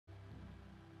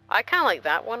I kind of like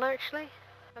that one actually,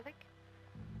 I think.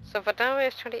 So Vitality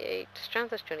is 28,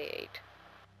 Strength is 28.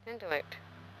 Intellect.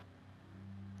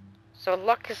 So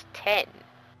Luck is 10,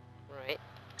 right?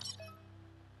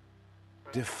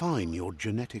 Define your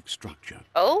genetic structure.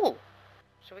 Oh!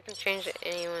 So we can change it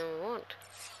any way we want.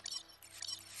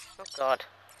 Oh god.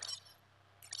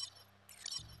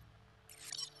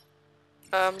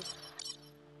 Oh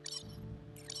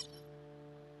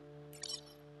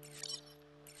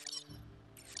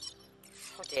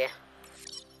dear.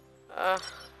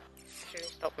 Should we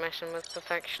stop messing with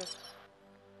perfection?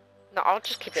 No, I'll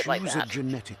just keep it like that. Choose a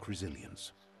genetic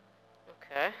resilience.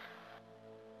 Okay.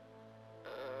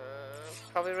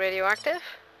 Probably radioactive?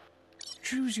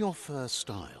 Choose your first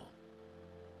style.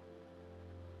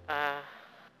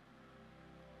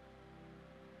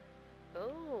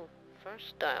 Oh, first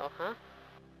style, huh?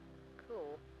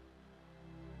 Cool.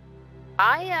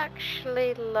 I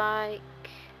actually like...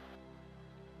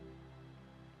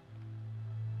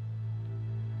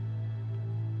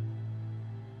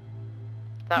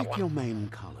 that Pick one. your main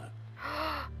color.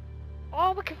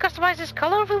 Oh, we can customize this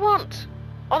color if we want.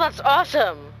 Oh, that's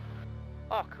awesome.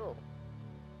 Oh, cool.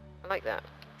 I like that.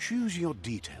 Choose your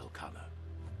detail color.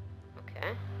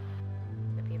 Okay.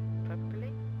 Maybe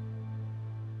purpley?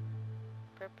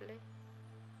 Purpley?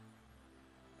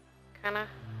 Kinda.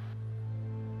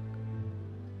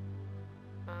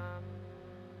 I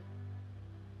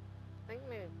think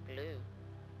maybe blue.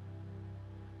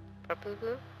 Purple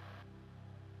blue?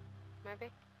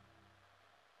 Maybe?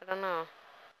 I don't know.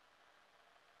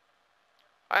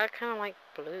 I kinda like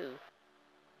blue.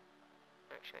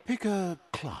 Actually. Pick a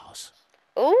class.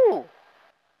 Ooh!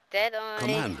 Dead Eye.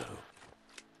 Commando.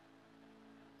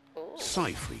 Ooh.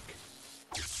 Psy-freak.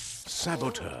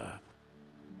 Saboteur.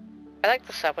 I like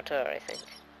the Saboteur, I think.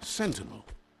 Sentinel.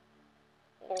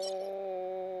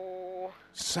 Oh.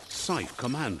 Scythe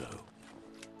Commando.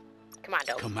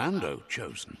 Commando. Commando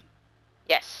chosen.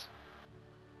 Yes.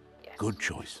 Yes. Good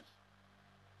choice.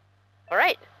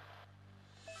 Alright.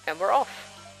 And we're off.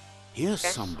 Here's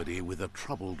Okay. somebody with a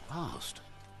troubled past,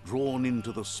 drawn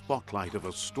into the spotlight of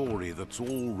a story that's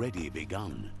already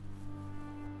begun.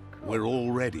 Cool. We're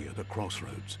already at a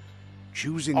crossroads.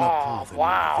 Choosing a Oh, path in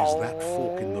wow. life is that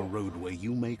fork in the road where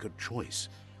you make a choice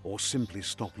or simply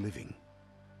stop living.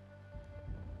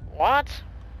 What?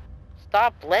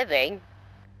 Stop living?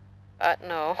 No.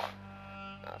 No,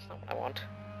 that's not what I want.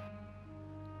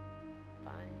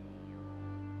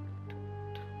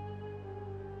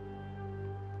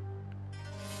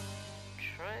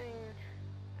 Trying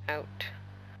out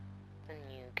the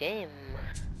new game.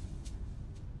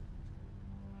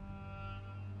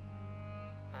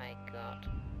 I got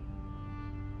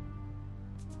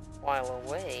while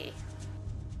away.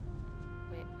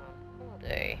 Wait on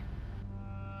holiday.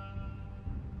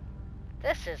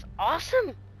 This is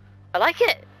awesome! I like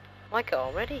it! I like it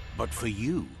already. But for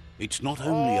you, it's not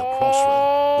only a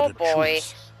crossroad, but a boy.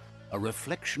 choice. A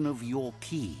reflection of your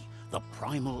key, the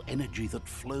primal energy that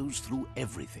flows through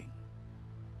everything.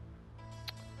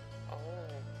 Oh,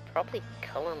 probably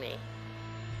color me.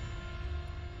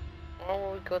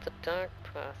 Or we go the dark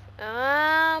path.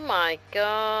 Oh my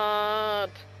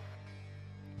god!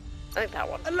 I think that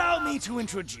one. Allow me to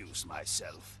introduce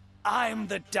myself. I'm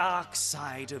the dark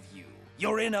side of you.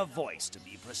 Your inner voice, to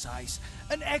be precise.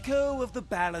 An echo of the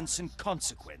balance and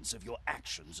consequence of your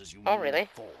actions as you move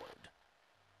forward.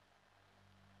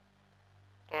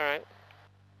 Alright.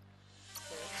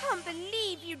 Can't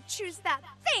believe you'd choose that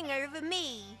thing over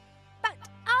me. But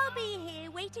I'll be here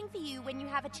waiting for you when you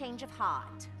have a change of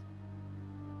heart.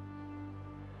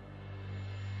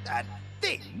 That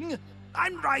thing?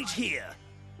 I'm right here.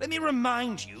 Let me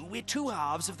remind you, we're two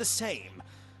halves of the same.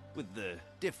 With the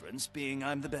difference being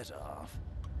I'm the better half.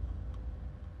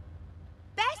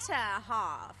 Better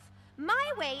half.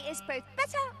 My way is both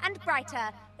better and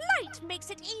brighter. Light makes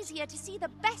it easier to see the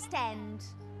best end.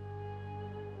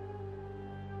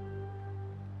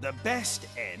 The best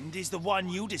end is the one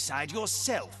you decide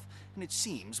yourself. And it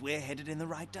seems we're headed in the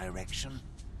right direction.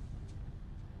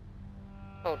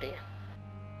 Oh dear.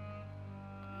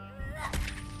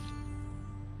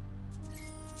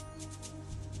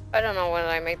 I don't know whether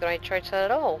I made the right choice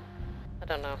at all. I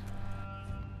don't know.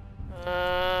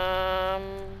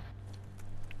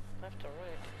 Left or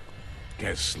right?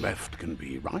 Guess left can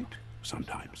be right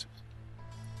sometimes.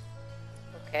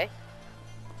 Okay.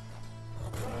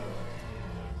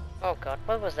 Oh god,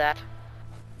 what was that?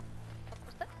 What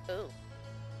was that? Ooh.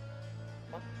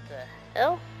 What the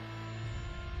hell?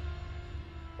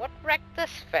 What wrecked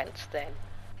this fence then?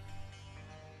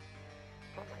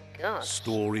 Oh my god.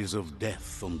 Stories of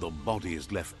death and the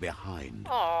bodies left behind.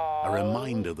 Aww. A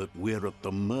reminder that we're at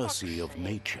the mercy of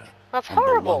nature. That's and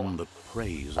horrible. the one that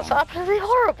preys That's on absolutely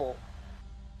horrible.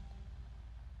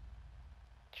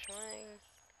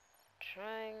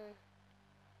 Trying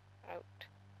out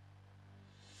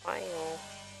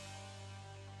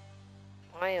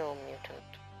Biomutant.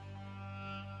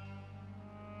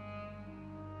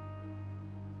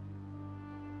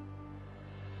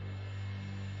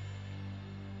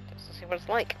 Just to see what it's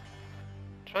like.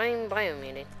 Trying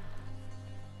Biomutant.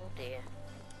 Oh dear.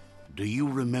 Do you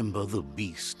remember the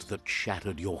beast that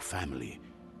shattered your family?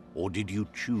 Or did you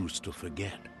choose to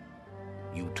forget?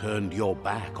 You turned your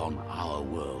back on our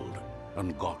world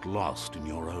and got lost in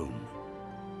your own.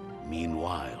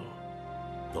 Meanwhile,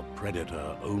 the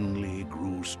predator only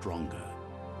grew stronger.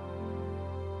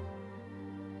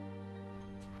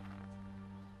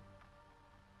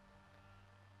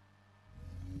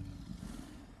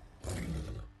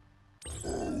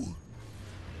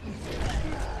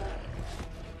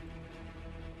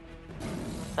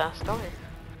 That story.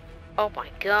 Oh my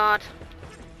god.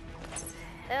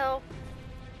 Hell.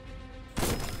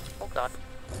 Oh god.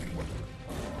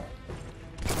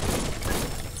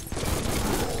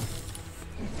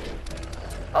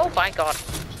 Oh my god.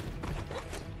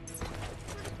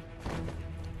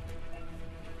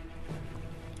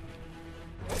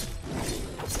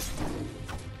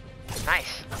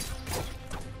 Nice.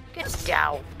 Get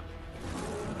down.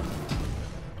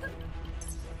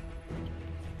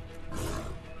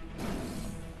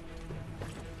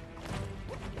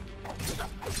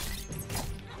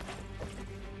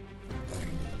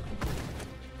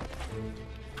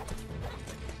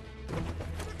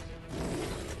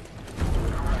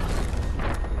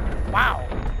 Wow.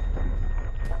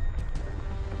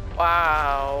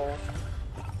 Wow.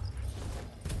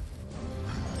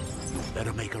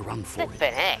 Better make a run for What it. the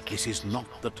heck? This is not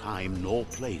the time nor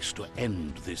place to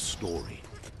end this story.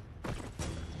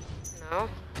 No.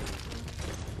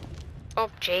 Oh,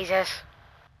 Jesus.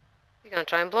 He's gonna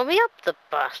try and blow me up, the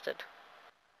bastard.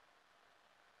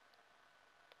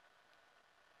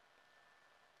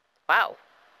 Wow.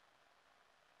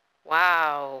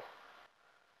 Wow.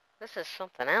 This is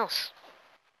something else.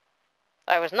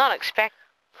 I was not expecting.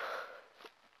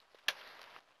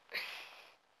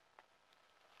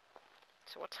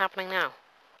 So what's happening now?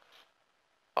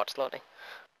 Oh, it's loading.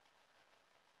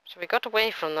 So we got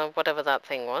away from the whatever that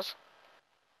thing was.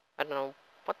 I don't know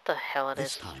what the hell it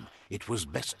This is. time, it was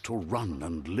best to run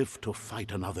and live to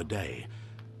fight another day.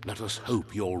 Let us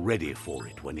hope you're ready for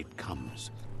it when it comes.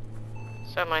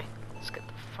 Certainly. Let's get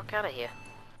the fuck out of here.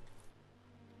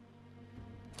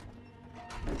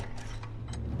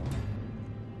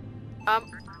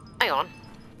 Hang on.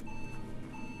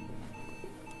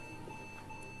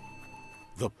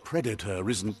 The predator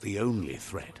isn't the only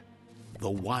threat. The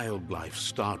wildlife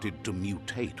started to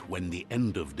mutate when the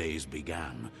end of days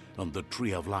began, and the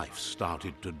tree of life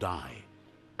started to die.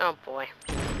 Oh boy.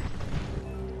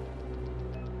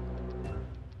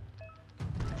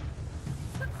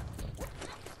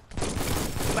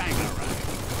 Bangarang!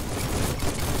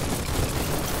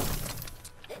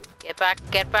 Get back,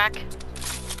 get back.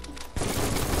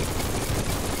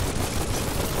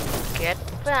 Get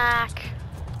back.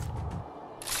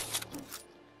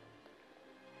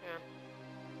 Yeah.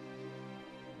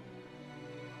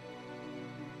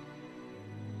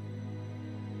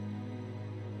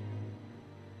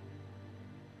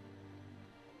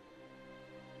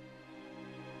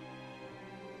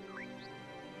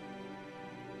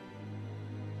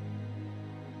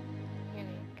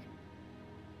 Unique.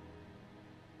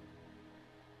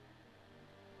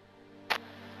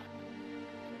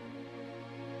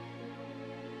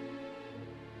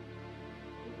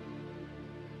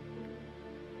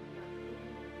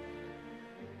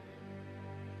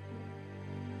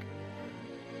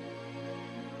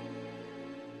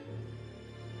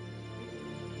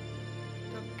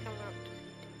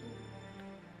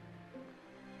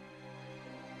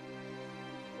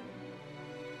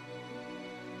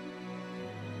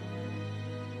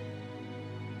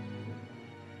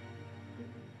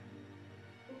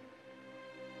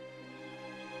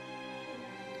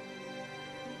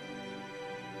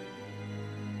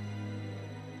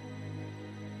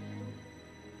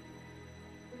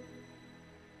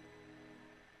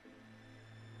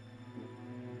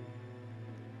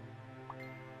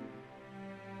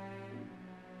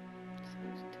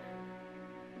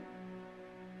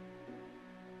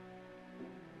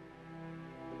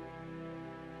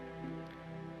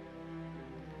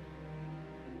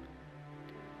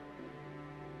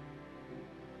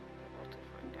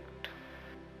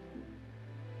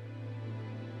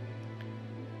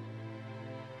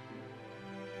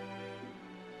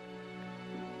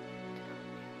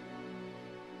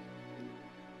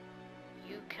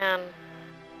 can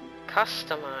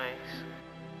customize.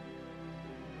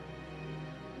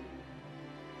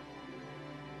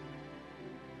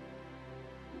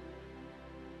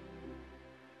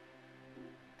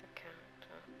 The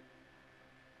character.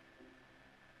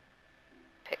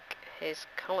 Pick his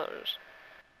colors.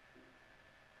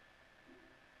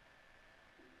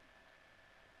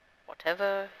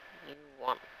 Whatever you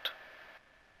want.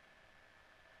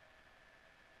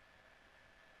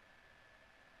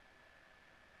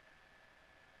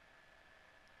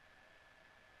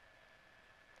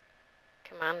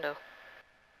 Commando.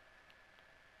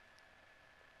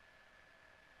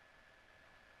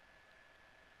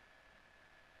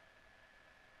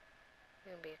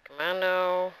 You can be a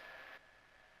commando.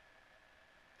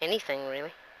 Anything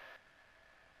really.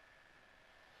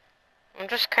 I'm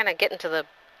just kind of getting to the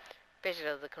bit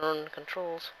of the current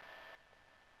controls.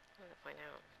 I'm gonna find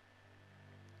out.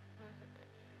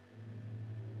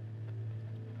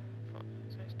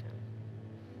 Size 10.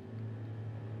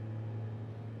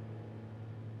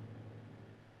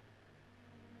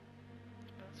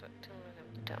 That's what tune is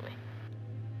going to tell me.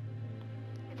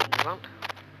 Anything you want.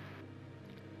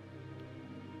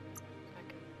 I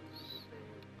can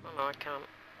save. Oh no, I can't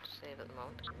save at the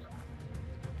moment.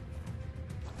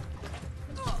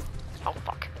 Oh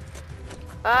fuck.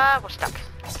 Ah, we're stuck.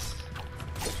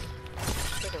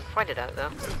 We can fight it out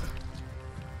though.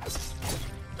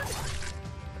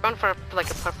 We're going for like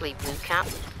a purpley blue cap.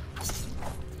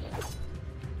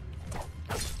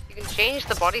 You can change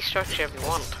the body structure if you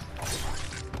want.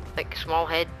 Like small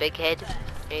head, big head,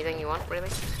 anything you want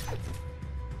really.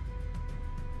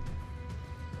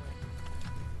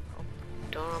 Oh,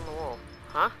 door on the wall.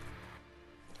 Huh?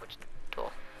 Which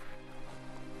door?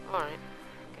 Alright.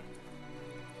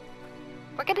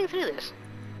 We're getting through this.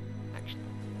 Actually,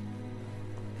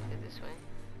 go this way.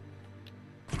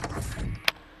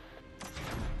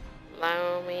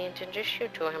 Allow me to just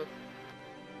shoot to him.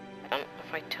 I don't know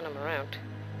if I turn him around.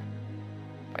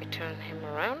 If I turn him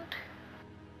around,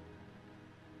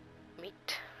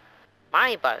 meet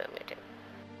my biomutant.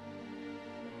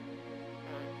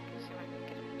 See if I can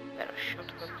get a better shot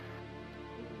of him.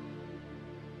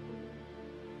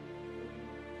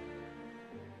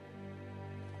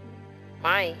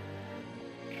 My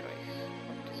choice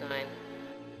of design.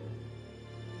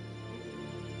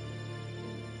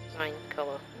 Design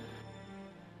color.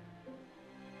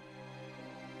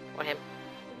 For him.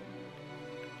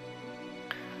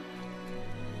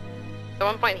 At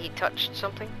one point he touched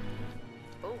something.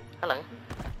 Oh, hello.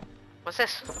 What's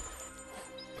this?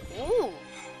 Ooh!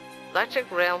 Electric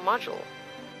rail module.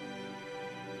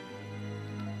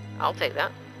 I'll take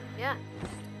that. Yeah.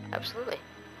 Absolutely.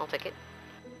 I'll take it.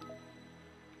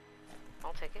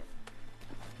 I'll take it.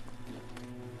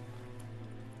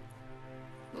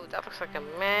 Ooh, that looks like a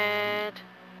med.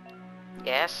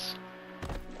 Yes.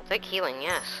 I'll take healing,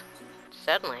 yes.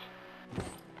 Certainly.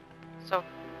 So,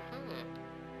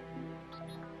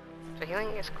 So healing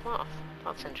is cloth.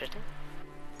 That's interesting.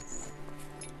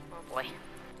 Oh boy.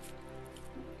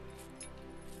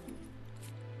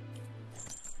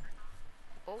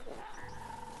 Oh.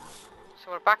 So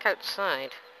we're back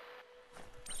outside.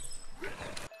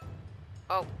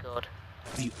 Oh god.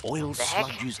 The oil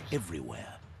sludges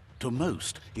everywhere. To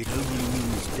most, it only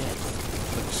means death.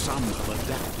 But some have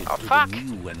adapted to the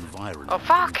new environment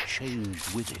and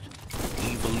changed with it.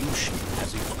 Evolution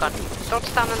has evolved. God, don't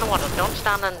stand in the water. Don't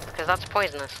stand in, because that's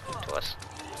poisonous to us.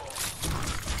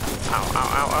 Ow, ow,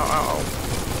 ow, ow, ow,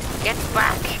 ow. Get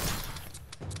back!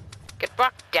 Get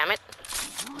back, damn it!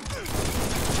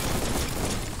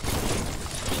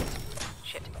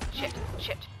 Shit, shit,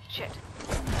 shit, shit.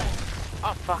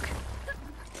 Oh, fuck.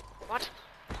 What?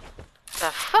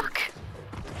 The fuck?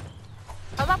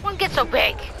 How'd that one get so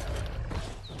big?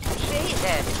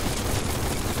 Jesus.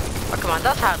 Oh, come on,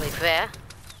 that's hardly fair.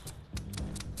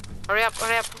 Hurry up,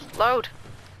 load.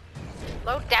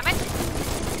 Load, damn it.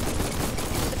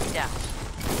 Sit down.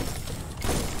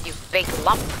 You big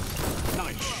lump.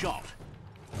 Nice shot.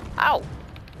 Ow.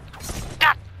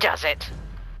 That does it.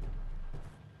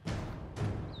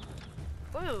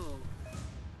 Woo.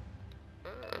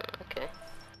 Okay.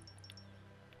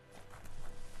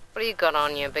 What do you got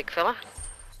on you, big fella?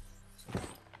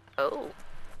 Oh.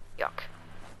 Yuck.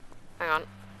 Hang on.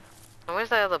 And where's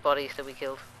the other bodies that we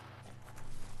killed?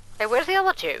 Hey, where's the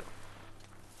other two?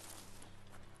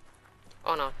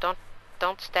 Oh no,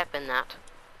 don't step in that.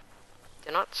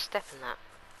 Do not step in that.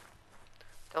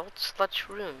 The old sludge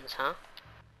rooms, huh?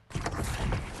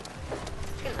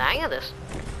 Get the hang of this.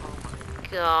 Oh my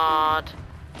god.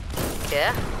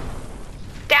 Yeah.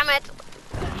 Damn it!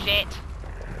 Shit.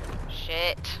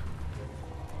 Shit.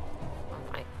 Oh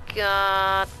my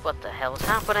god, what the hell's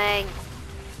happening?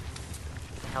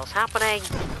 What the hell's happening?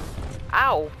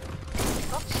 Ow!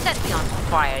 Don't set me on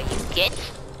fire, you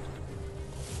git!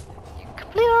 You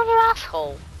complete utter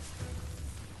asshole!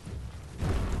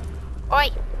 Oi!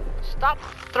 Stop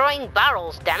throwing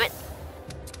barrels, damn it!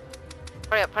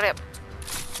 Hurry up, hurry up.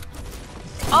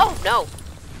 Oh no!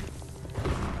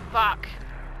 Fuck.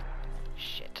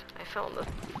 Shit, I found the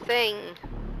thing.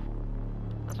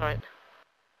 That's right.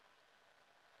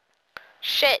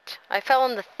 Shit, I fell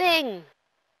on the thing!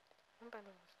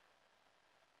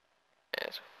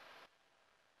 Yes.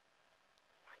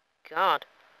 My god.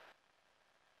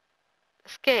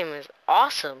 This game is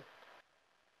awesome.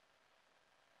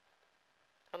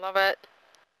 I love it.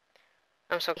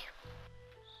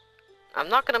 I'm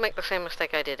not gonna make the same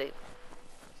mistake I did.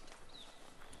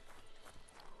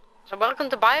 So welcome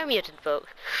to Biomutant, folks.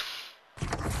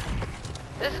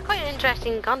 This is quite an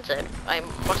interesting concept, I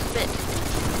must admit.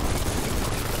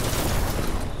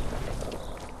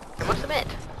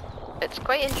 It's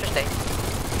quite interesting.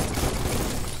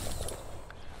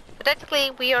 But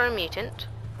technically, we are a mutant.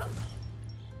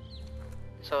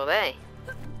 So are they.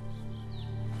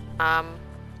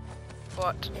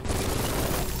 But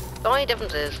the only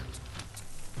difference is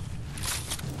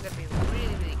we gotta be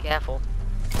really, really careful.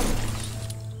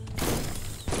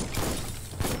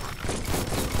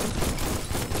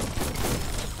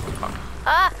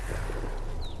 Ah!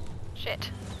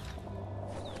 Shit.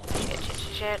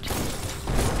 Shit.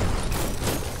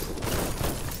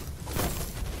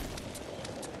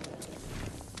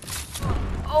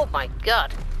 Oh my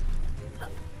god!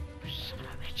 Son of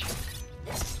a bitch.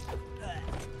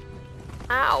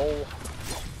 Ow!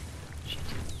 Shit.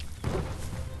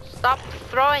 Stop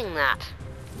throwing that!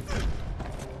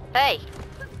 Hey!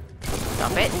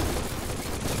 Stop it!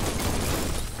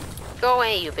 Go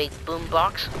away, you big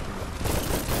boombox!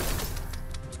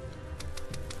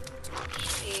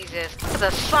 Jesus, look at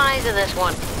the size of this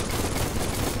one!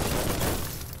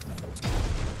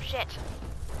 Shit!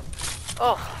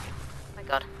 Oh my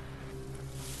god.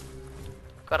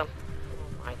 Got him.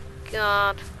 Oh my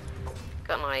god.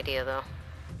 Got an idea though.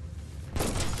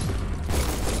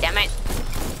 Damn it!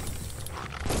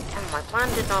 And my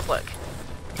plan did not work.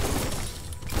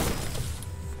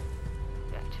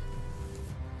 Right.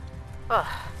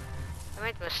 Oh, I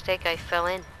made a mistake, I fell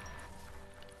in.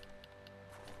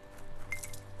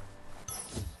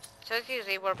 So as you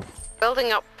see, we're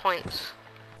building up points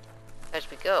as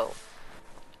we go.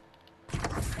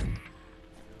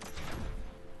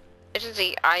 As you can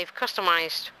see, I've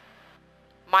customized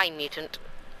my mutant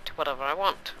to whatever I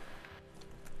want.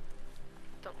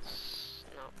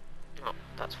 No,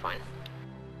 that's fine.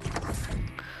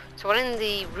 So we're in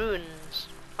the ruins,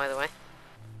 by the way.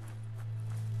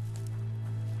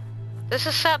 This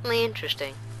is certainly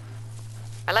interesting.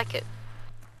 I like it.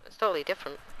 It's totally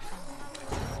different.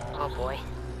 Oh boy.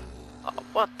 Oh,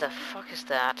 what the fuck is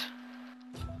that?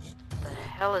 What the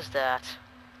hell is that?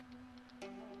 Oh,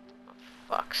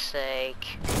 fuck's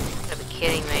sake. You gotta be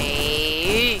kidding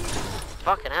me.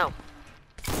 Fucking hell.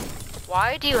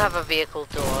 Why do you have a vehicle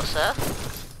door, sir?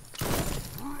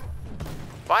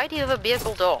 Why do you have a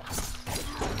vehicle door?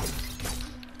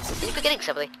 Are you forgetting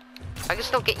something? I can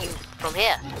still get you from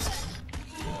here.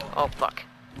 Oh fuck.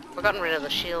 We're getting rid of the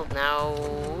shield now.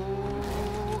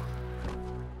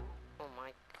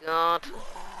 God,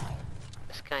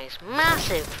 this guy is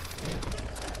massive.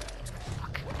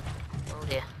 Fuck. Oh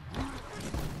dear.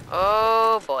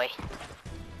 Oh boy.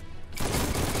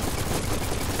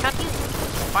 Can't you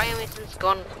biomutants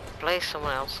go and play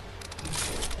someone else?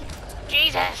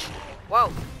 Jesus!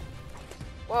 Whoa.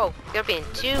 Whoa, you're being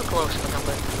too close for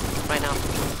comfort right now.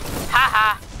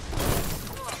 Haha!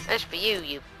 That's for you,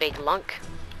 you big lunk.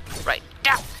 Right,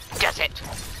 down! That's it!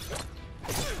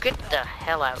 Get the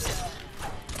hell out.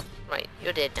 Right,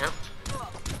 you're dead now.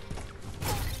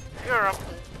 You're up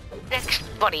next,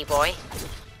 buddy boy.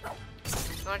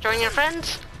 You wanna join your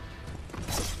friends?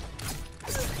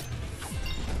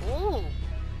 Ooh!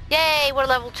 Yay, we're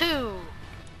level 2!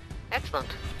 Excellent.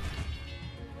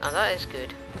 Now that is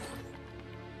good.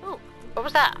 Oh, what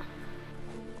was that?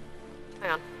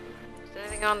 Hang on. Is there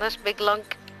anything on this big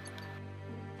lunk?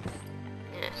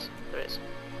 Yes, there is.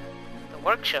 The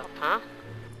workshop, huh?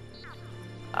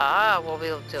 Ah, we'll be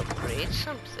able to upgrade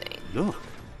something. Look,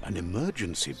 an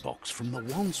emergency box from the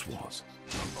once was.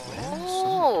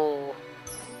 Oh!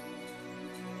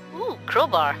 Ooh,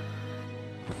 crowbar.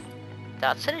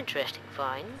 That's an interesting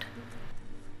find.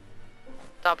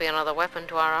 That'll be another weapon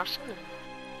to our arsenal.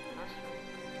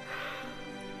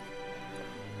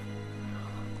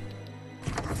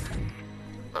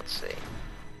 Let's see.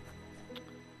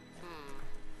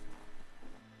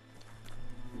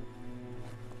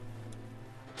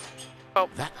 Oh.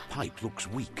 That pipe looks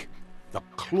weak. The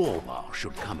claw bar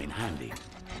should come in handy.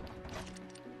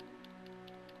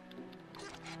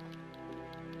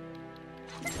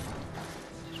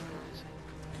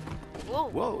 Whoa.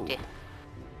 Whoa. Yeah.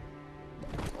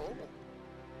 Oh.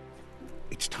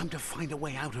 It's time to find a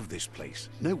way out of this place.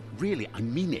 No, really, I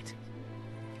mean it.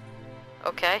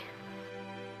 Okay.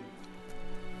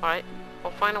 Alright,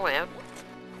 we'll find a way out.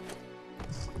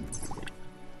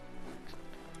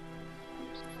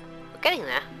 We're getting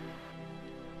there.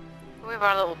 We have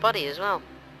our little buddy as well.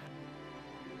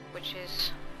 Which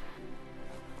is...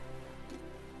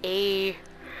 a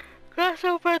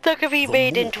grasshopper that can be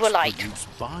made into a light. Produce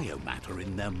biomatter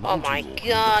in their Oh my module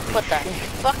god, under what the pressure.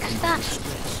 fuck is that?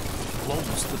 Stress,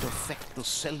 rods that affect the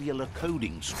cellular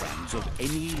coding strands of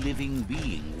any living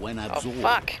being when absorbed,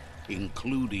 fuck.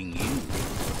 including you.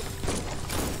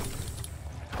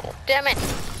 Oh, damn it!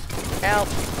 Help!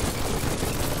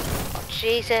 Oh,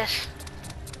 Jesus!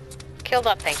 Kill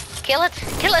that thing! Kill it!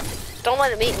 Kill it! Don't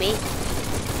let it eat me!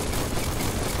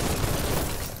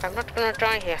 I'm not gonna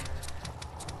die here.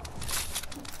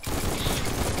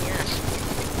 Yes.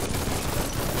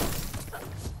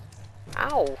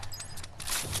 Ow!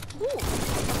 Ooh!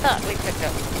 What's that we picked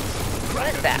up? What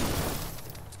is that?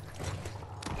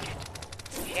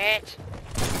 Shit!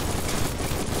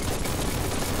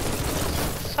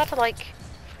 Sort of like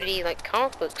pretty like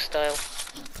comic book style,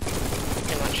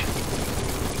 pretty much.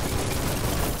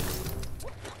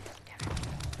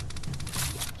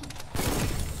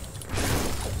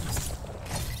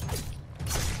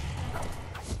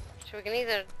 So we can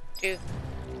either do.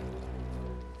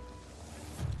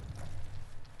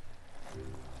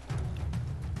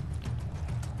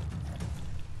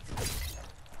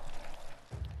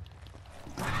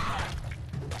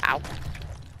 Ow.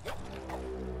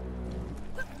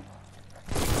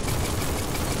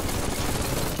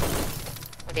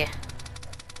 Oh dear.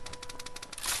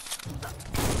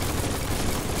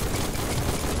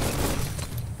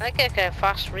 I think I got a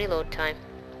fast reload time.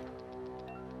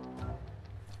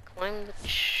 Climb the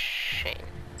chain.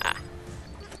 Ah.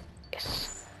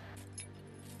 Yes.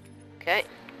 Okay.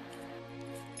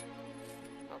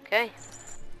 Okay.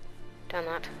 Done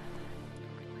that.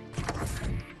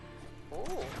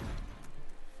 Ooh.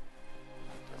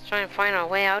 Let's try and find our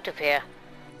way out of here.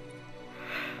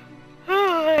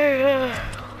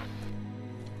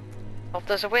 Hope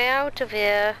there's a way out of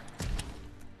here.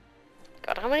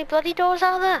 God, how many bloody doors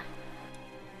are there?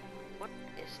 What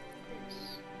is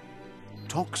this?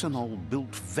 Toxanol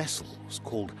built vessels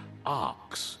called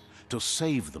arks to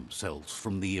save themselves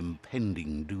from the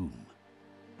impending doom.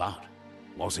 But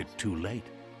was it too late?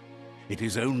 It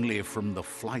is only from the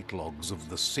flight logs of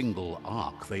the single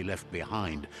ark they left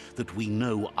behind that we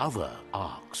know other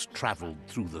arks traveled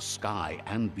through the sky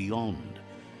and beyond.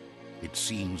 It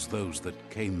seems those that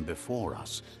came before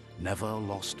us never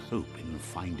lost hope in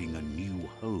finding a new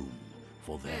home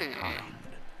for their kind.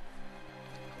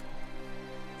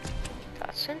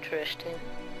 That's interesting.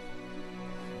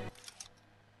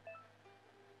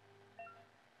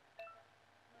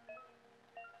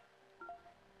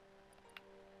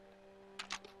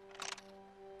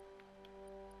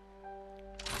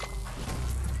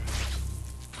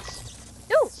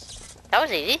 Ooh, that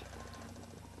was easy.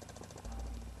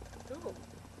 Ooh,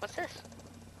 what's this?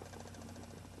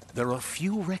 There are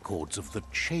few records of the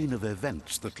chain of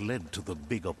events that led to the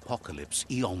big apocalypse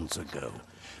eons ago,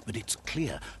 but it's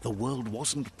clear the world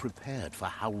wasn't prepared for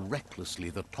how recklessly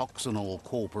the Toxanol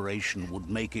Corporation would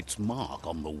make its mark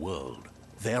on the world.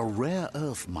 Their rare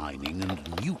earth mining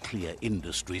and nuclear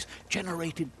industries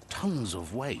generated tons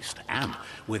of waste, and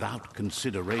without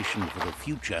consideration for the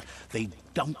future, they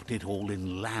dumped it all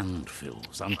in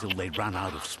landfills until they ran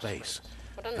out of space.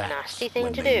 What a That's nasty thing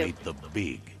when to they do. made the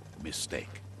big mistake.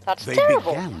 That's They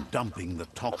terrible. began dumping the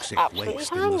toxic absolutely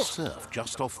waste in the horrible. surf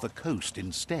just off the coast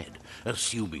instead,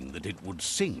 assuming that it would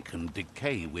sink and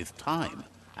decay with time.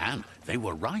 And they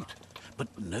were right, but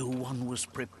no one was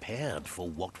prepared for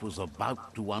what was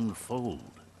about to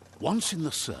unfold. Once in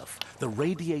the surf, the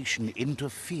radiation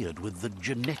interfered with the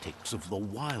genetics of the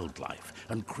wildlife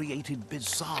and created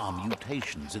bizarre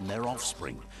mutations in their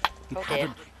offspring. It Oh, had dear.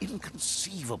 an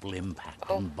inconceivable impact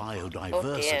Oh. on Oh,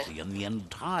 biodiversity dear. and the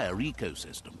entire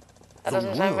ecosystem. That The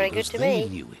doesn't sound very world good as to they me.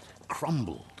 knew it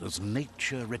crumbled as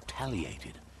nature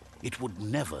retaliated. It would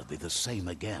never be the same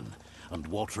again, and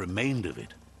what remained of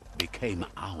it became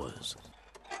ours.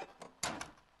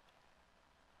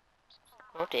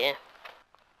 Oh dear.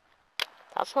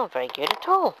 That's not very good at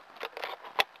all.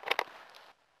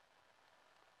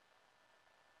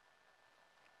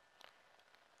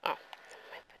 Oh, I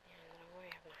put the other way,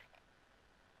 haven't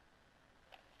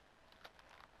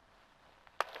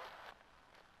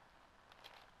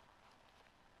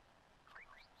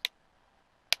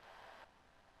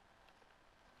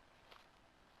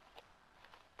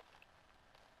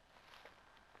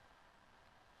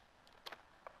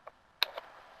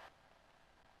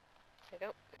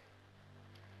go.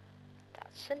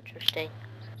 That's interesting.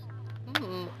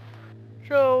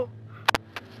 So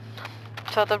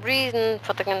the reason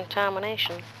for the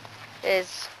contamination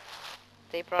is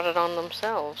they brought it on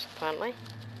themselves, apparently.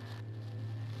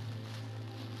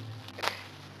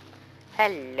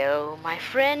 Hello, my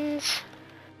friends.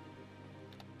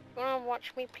 Wanna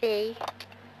watch me play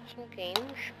some games?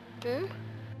 I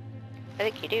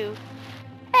think you do.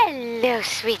 Hello,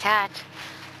 sweetheart.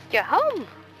 You're home.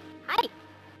 Hi.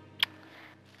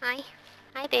 Hi.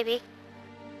 Hi, baby.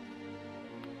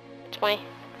 It's my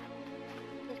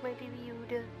baby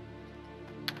Yoda.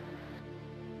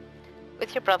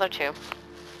 With your brother too.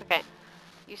 Okay.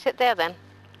 You sit there then.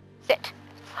 Sit.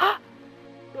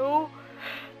 No.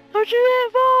 Don't you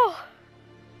ever fall.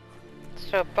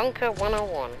 So bunker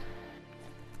 101.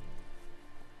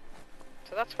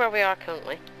 So that's where we are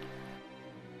currently.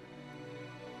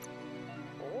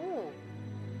 Oh.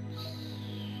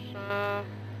 So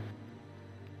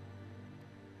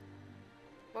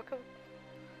what could...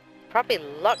 Probably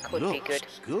luck would be good.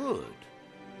 Good.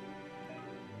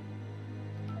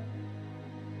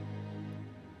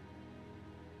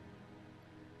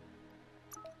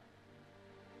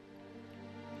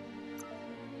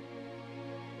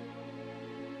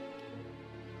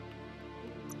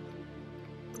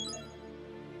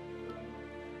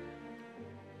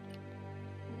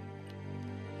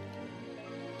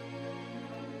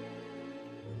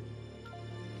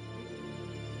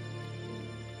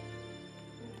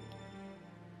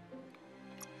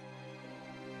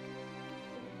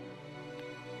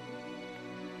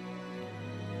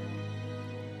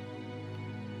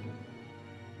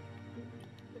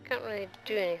 Can't really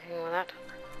do anything with that.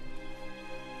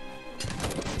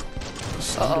 The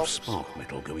sound of spark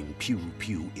metal going pew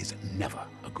pew is never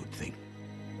a good thing.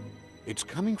 It's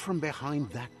coming from behind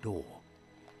that door.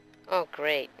 Oh,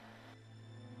 great.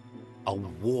 A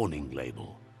warning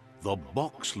label. The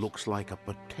box looks like a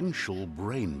potential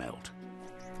brain melt.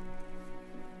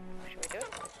 Should we do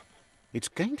it? It's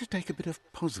going to take a bit of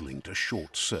puzzling to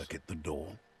short-circuit the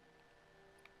door.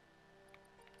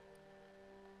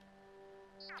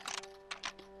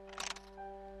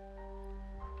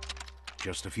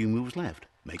 Just a few moves left.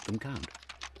 Make them count.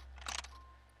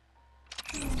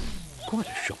 Quite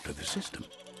a shock to the system.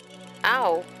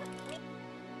 Ow.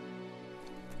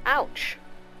 Ouch.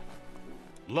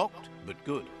 Locked, but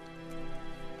good.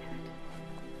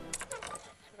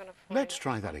 Let's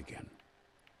try that again.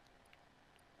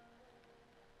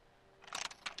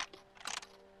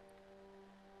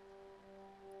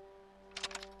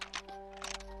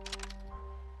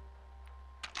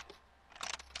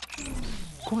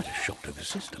 Quite a shock to the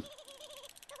system.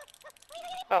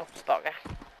 Oh, bugger.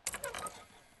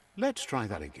 Let's try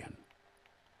that again.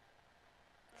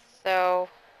 So...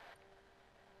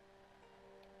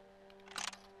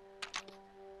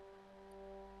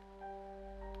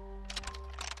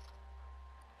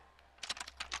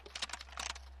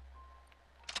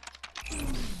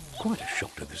 Quite a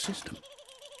shock to the system.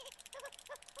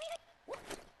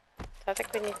 I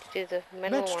think we need to do the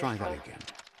middle one. Let's try that again.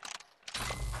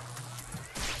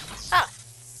 Ah!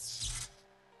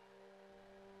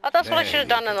 Oh, that's what I should have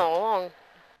done all along.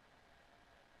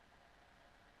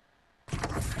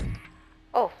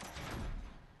 Oh.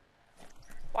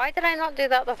 Why did I not do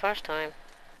that the first time?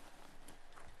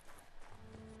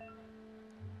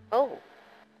 Oh.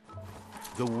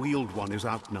 The wheeled one is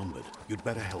outnumbered. You'd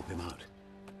better help him out.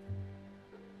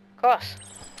 Of course.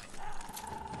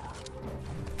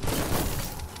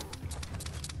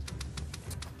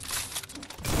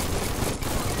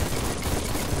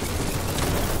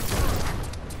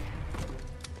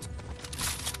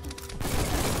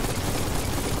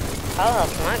 I'll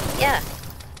help him out. Yeah.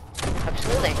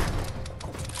 Absolutely.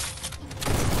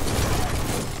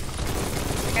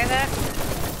 Okay there.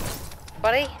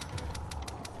 Buddy?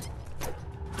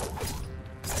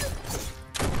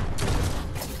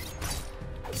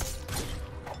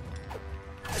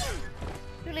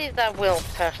 You leave that Will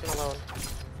person alone.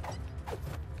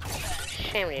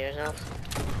 Shame of yourself.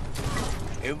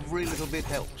 Every little bit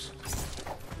helps.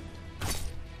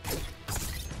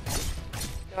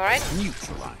 You alright?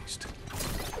 Neutralized.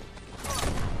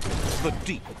 The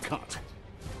deep cut.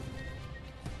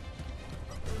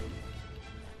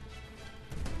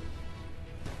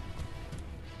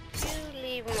 You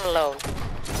leave him alone.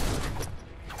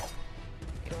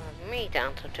 You have me to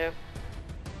answer to.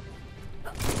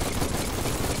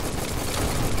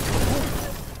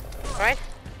 Right?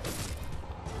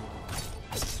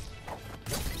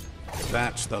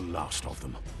 That's the last of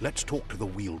them. Let's talk to the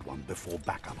wheeled one before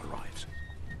backup arrives.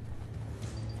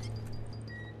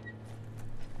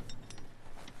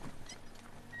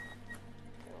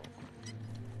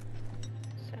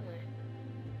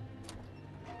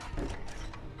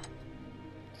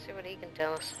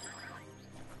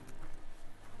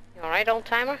 Right, old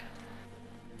timer?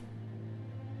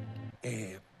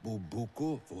 He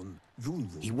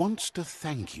wants to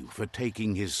thank you for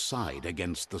taking his side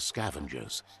against the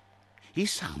scavengers. He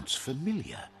sounds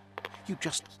familiar. You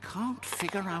just can't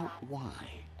figure out why.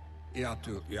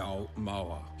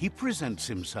 He presents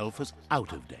himself as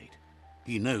out of date.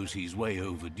 He knows he's way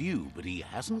overdue, but he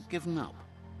hasn't given up.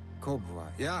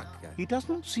 He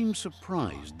doesn't seem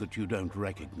surprised that you don't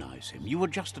recognize him. You were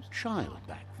just a child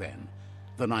back then,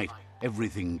 the night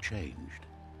everything changed.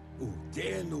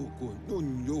 There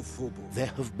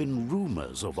have been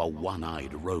rumors of a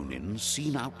one-eyed Ronin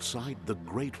seen outside the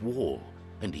Great Wall,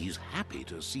 and he's happy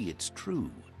to see it's true.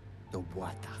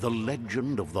 The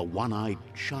legend of the one-eyed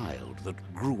child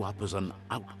that grew up as an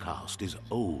outcast is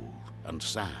old and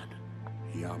sad.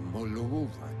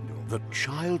 The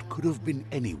child could have been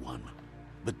anyone,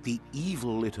 but the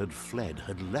evil it had fled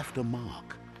had left a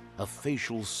mark, a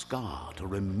facial scar to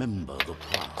remember the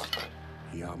past.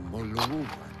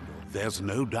 There's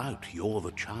no doubt you're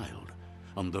the child,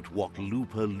 and that what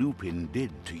Lupa Lupin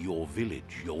did to your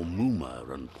village, your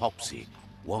Muma and Popsy,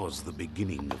 was the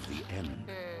beginning of the end.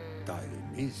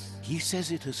 He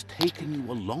says it has taken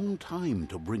you a long time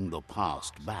to bring the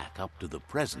past back up to the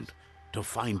present, to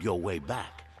find your way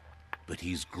back, but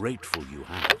he's grateful you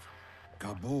have.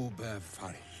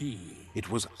 It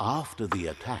was after the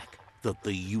attack that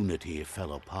the unity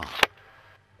fell apart.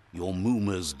 Your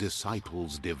Muma's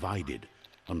disciples divided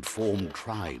and formed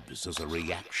tribes as a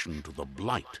reaction to the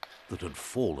blight that had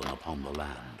fallen upon the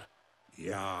land.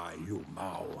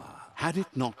 Had it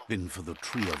not been for the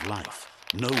Tree of Life,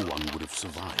 no one would have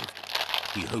survived.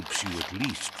 He hopes you at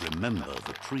least remember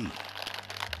the tree.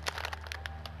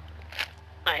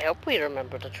 I hope we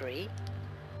remember the tree.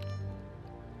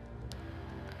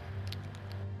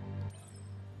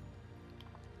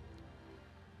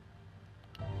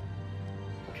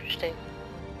 Interesting.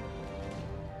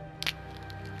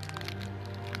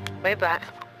 Way back,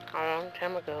 a long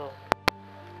time ago.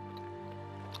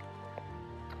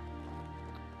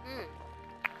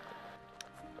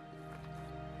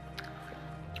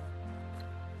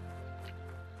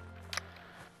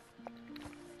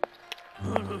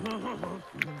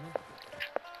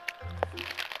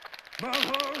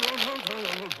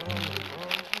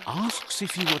 Asks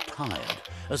if you are tired,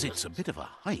 as it's a bit of a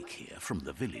hike here from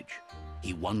the village.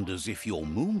 He wonders if your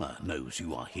Muma knows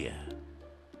you are here.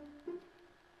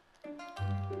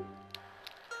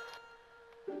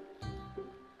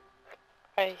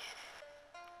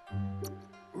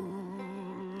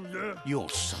 You're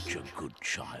such a good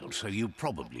child, so you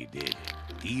probably did.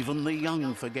 Even the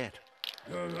young forget.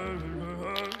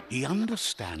 He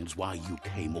understands why you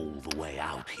came all the way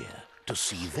out here, to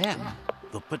see them,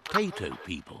 the potato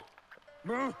people.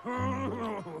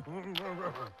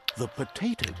 The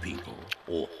potato people,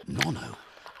 or Nono,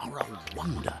 are a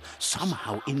wonder,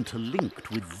 somehow interlinked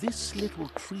with this little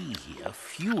tree here,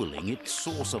 fueling its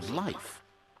source of life.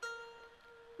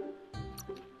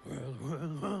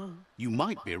 You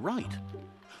might be right.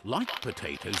 Like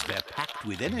potatoes, they're packed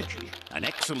with energy, an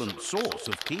excellent source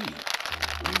of ki.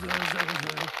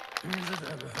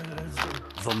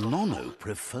 The Nono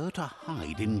prefer to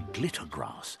hide in glitter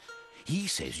grass. He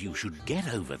says you should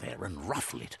get over there and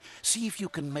ruffle it. See if you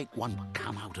can make one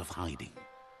come out of hiding.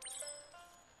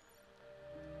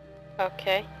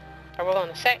 Okay, I will in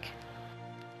a sec.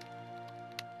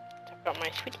 I've got my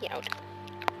sweetie out.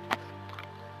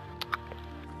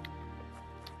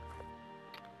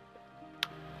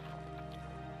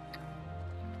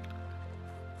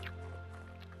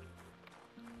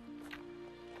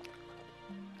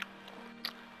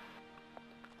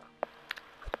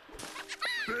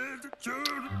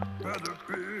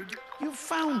 You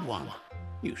found one.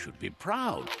 You should be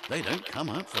proud. They don't come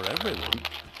out for everyone.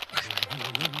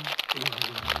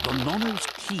 The Nono's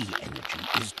ki energy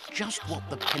is just what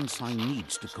the Pensai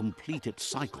needs to complete its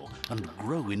cycle and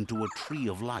grow into a tree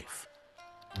of life.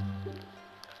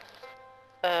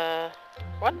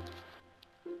 What?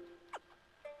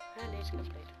 That needs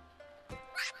complete.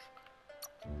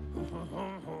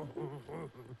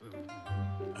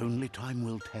 Only time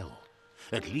will tell.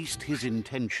 At least his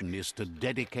intention is to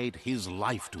dedicate his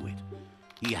life to it.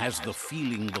 He has the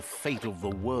feeling the fate of the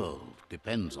world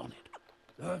depends on it.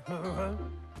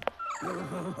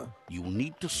 You'll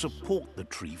need to support the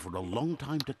tree for a long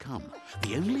time to come.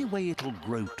 The only way it'll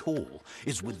grow tall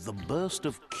is with the burst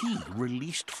of ki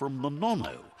released from the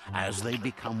Nono as they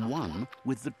become one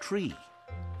with the tree.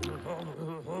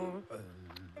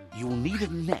 You'll need a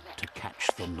net to catch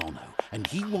the Nono, and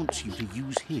he wants you to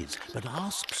use his, but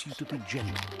asks you to be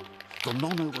gentle. The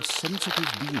Nono are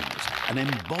sensitive beings, an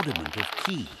embodiment of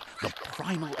ki, the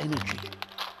primal energy.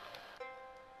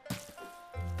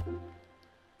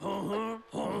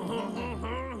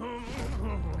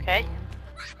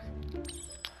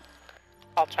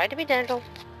 try to be gentle.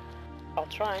 I'll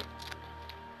try.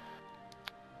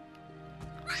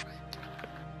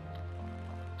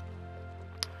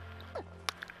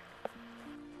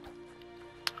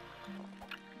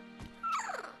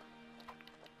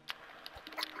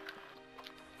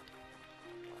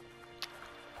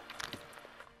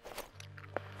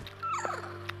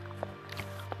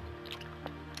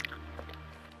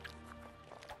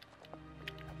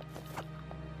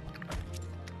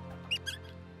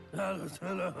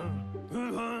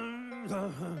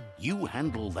 You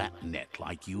handle that net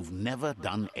like you've never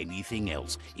done anything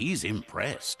else. He's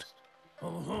impressed.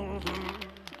 One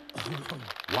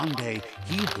day,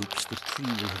 he hopes the tree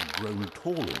will have grown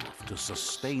tall enough to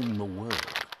sustain the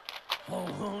world.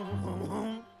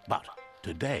 But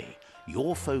today,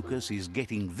 your focus is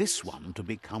getting this one to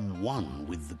become one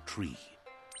with the tree.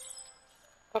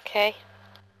 Okay.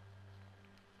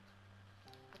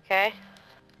 Okay.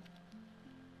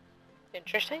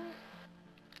 Interesting.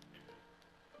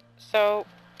 So,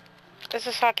 this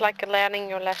is sort of like learning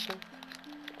your lesson.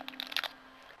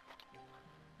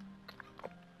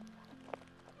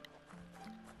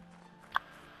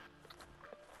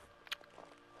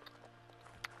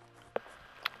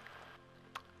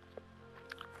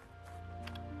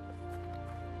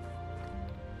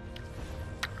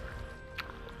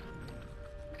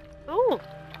 Ooh.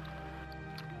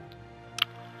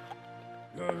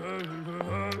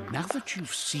 Now that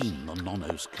you've seen the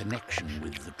Nono's connection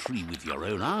with the tree with your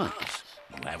own eyes,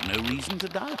 you have no reason to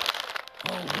doubt.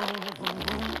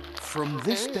 From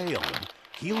this day on,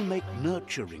 he'll make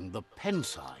nurturing the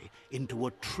Pensai into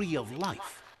a tree of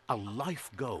life, a life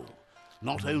goal,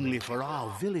 not only for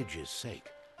our village's sake,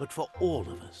 but for all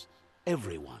of us,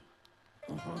 everyone.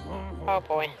 Oh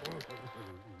boy.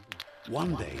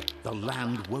 One day, the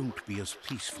land won't be as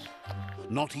peaceful.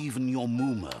 Not even your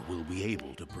Muma will be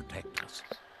able to protect us.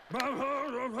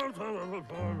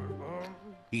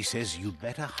 He says you'd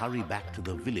better hurry back to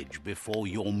the village before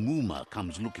your Muma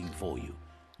comes looking for you.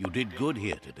 You did good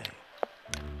here today.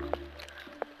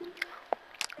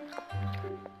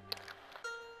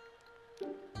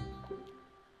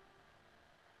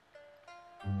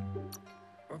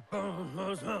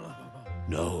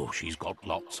 No, she's got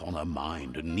lots on her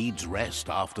mind and needs rest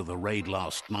after the raid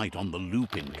last night on the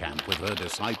Lupin camp with her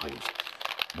disciples.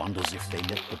 Wonders if they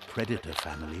let the Predator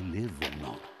family live or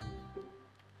not.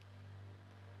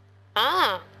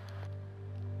 Ah.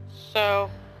 So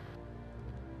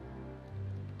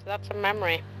that's a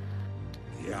memory.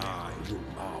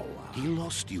 He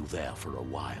lost you there for a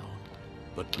while,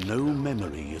 but no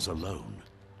memory is alone.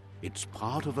 It's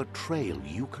part of a trail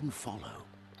you can follow.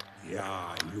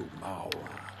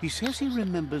 He says he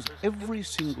remembers every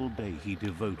single day he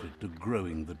devoted to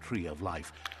growing the Tree of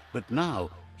Life, but now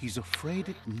he's afraid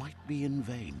it might be in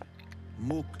vain.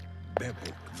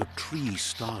 The tree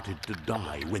started to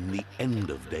die when the end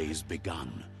of days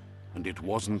begun, and it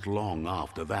wasn't long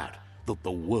after that that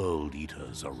the World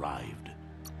Eaters arrived.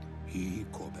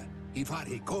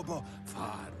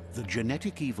 The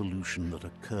genetic evolution that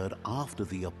occurred after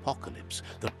the apocalypse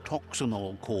that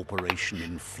Toxanol Corporation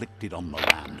inflicted on the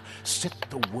land set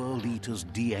the World Eater's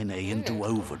DNA into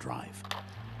overdrive.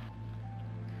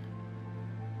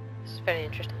 This is very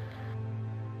interesting.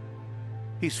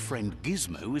 His friend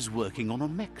Gizmo is working on a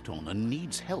Mekton and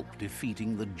needs help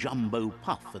defeating the Jumbo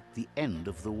Puff at the end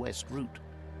of the West Route.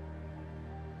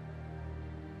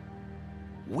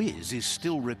 Wiz is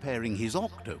still repairing his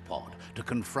octopod to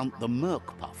confront the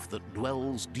Merc Puff that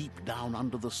dwells deep down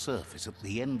under the surface at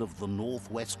the end of the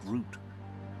Northwest Route.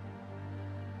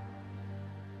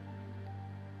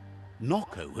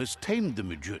 Noko has tamed the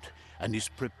Midget and is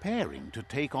preparing to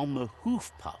take on the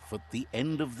Hoof Puff at the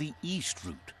end of the East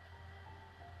Route.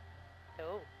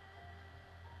 Oh.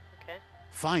 Okay.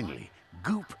 Finally,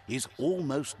 Goop is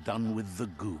almost done with the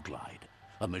Goo Glide,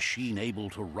 a machine able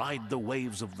to ride the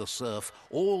waves of the surf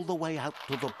all the way out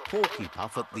to the Porky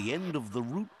Puff at the end of the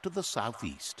route to the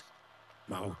southeast.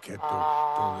 Out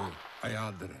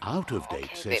of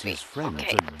Date says his friends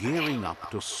are gearing up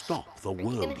to stop the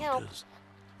World Eaters.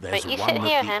 There's But you one sit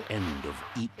here, at the end of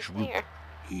each route.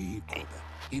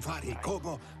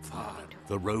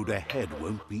 The road ahead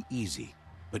won't be easy,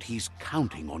 but he's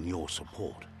counting on your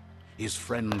support. His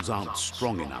friends aren't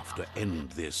strong enough to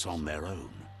end this on their own.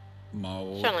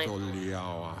 Certainly.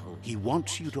 He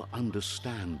wants you to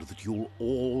understand that you'll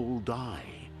all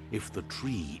die if the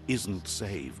tree isn't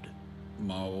saved.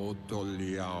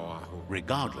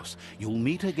 Regardless, you'll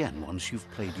meet again once you've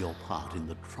played your part in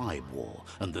the tribe war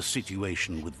and the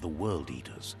situation with the World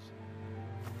Eaters.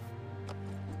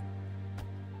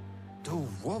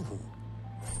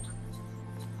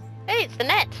 Hey, it's the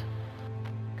net.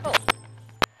 Cool.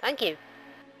 Thank you.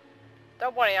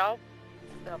 Don't worry, I'll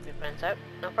help your friends out.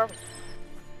 No problem.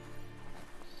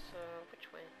 So,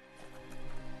 which way?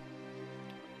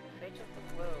 Fate of the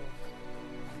world.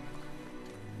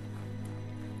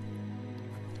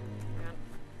 Hang on.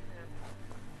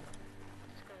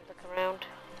 Just gonna look around.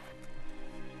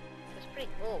 It's pretty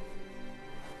cool.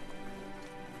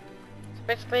 So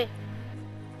basically,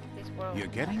 this world. You're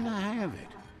getting the hang of it.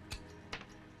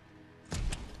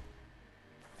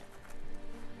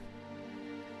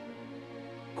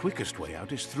 Quickest way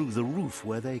out is through the roof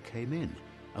where they came in,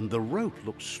 and the rope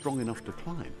looks strong enough to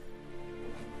climb.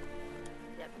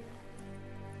 Yep.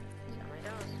 Certainly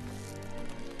does.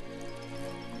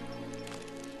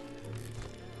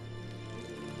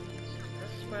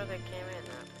 This is where they came in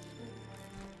at.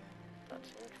 That's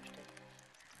interesting.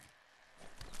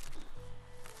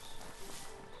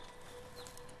 So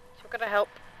we've got to help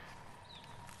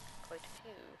quite a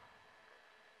few.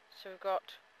 So we've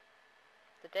got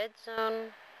the dead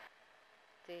zone,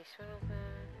 the swindle pan,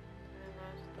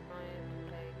 the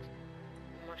biomutant,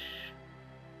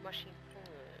 mushy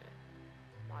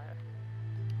fire.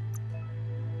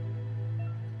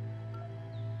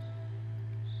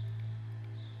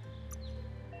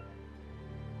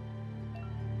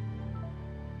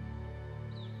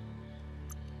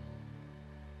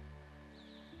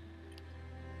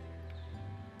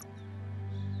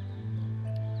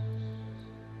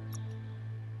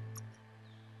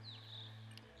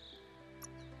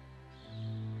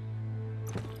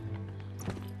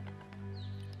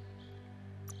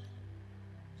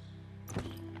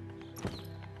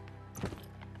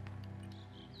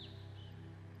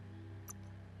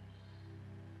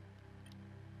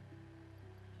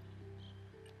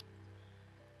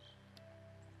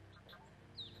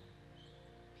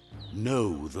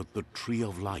 Know that the Tree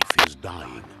of Life is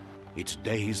dying. Its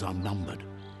days are numbered.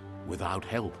 Without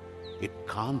help, it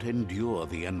can't endure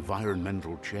the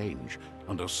environmental change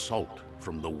and assault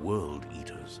from the World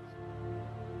Eaters.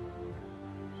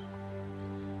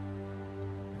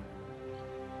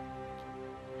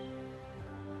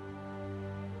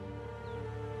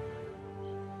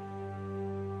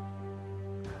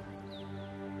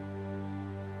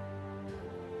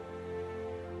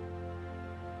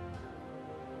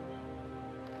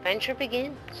 Adventure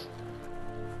begins.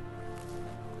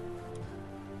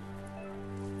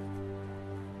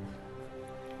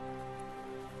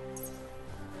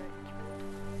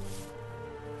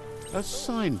 A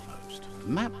signpost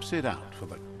maps it out for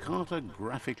the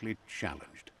cartographically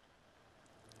challenged.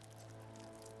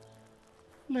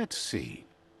 Let's see.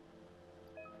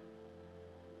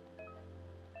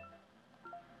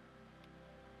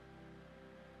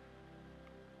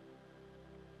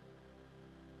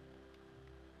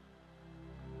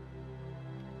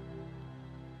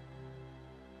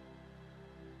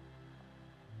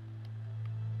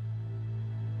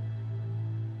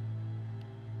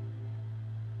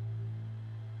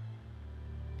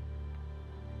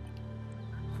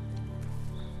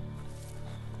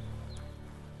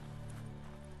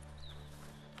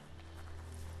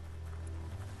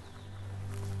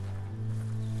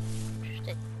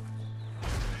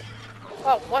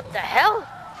 Oh, what the hell?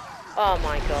 Oh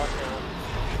my god, no.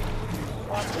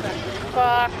 What the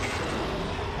fuck?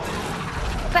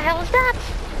 What the hell is that?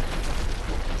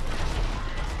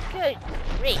 Good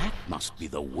grief. That must be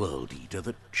the World Eater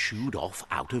that chewed off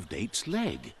Out-of-Date's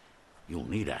leg. You'll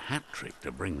need a hat trick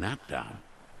to bring that down.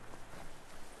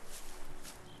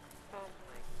 Oh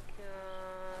my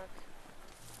god.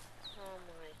 Oh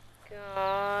my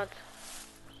god.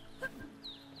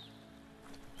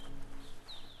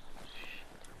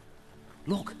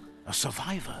 Look, a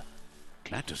survivor.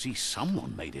 Glad to see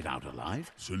someone made it out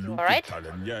alive. Alright.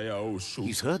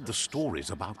 He's heard the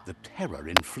stories about the terror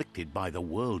inflicted by the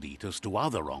World Eaters to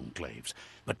other enclaves,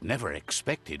 but never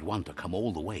expected one to come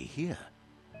all the way here.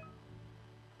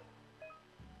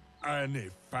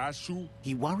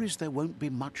 He worries there won't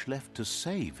be much left to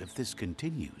save if this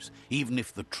continues, even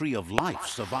if the Tree of Life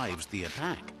survives the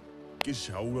attack. He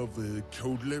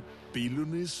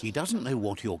doesn't know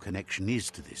what your connection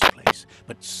is to this place,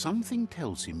 but something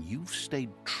tells him you've stayed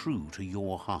true to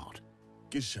your heart.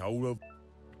 That's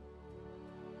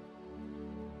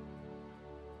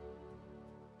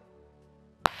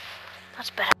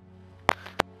better.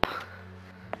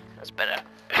 That's better.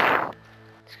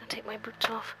 Just gonna take my boots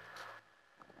off.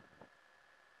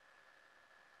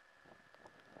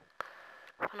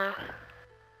 Oh no.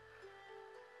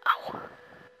 Ow.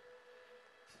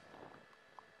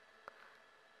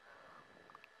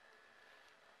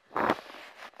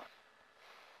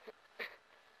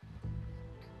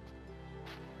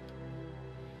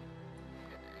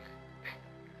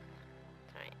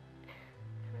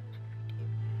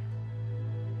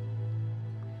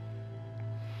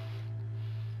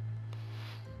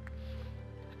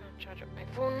 Charge up my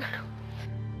phone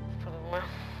for a while.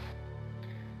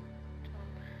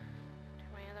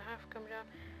 My other half comes out.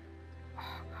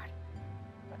 Oh god,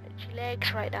 got itchy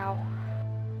legs right now.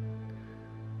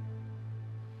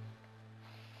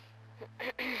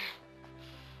 I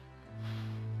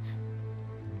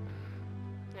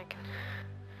can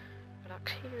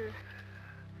relax here.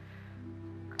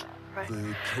 Right.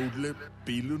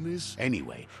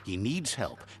 Anyway, he needs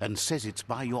help and says it's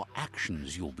by your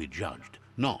actions you'll be judged,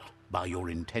 not by your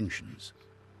intentions.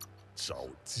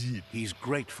 He's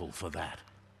grateful for that.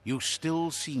 You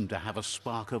still seem to have a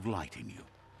spark of light in you.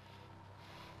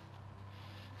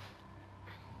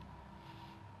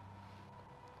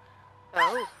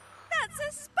 Oh. That's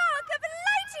a spark of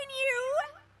light in you!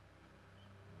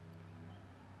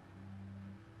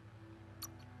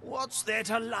 What's there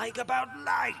to like about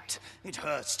light? It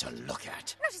hurts to look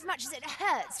at. Not as much as it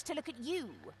hurts to look at you.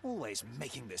 Always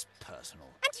making this personal.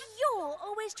 And you're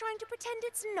always trying to pretend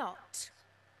it's not.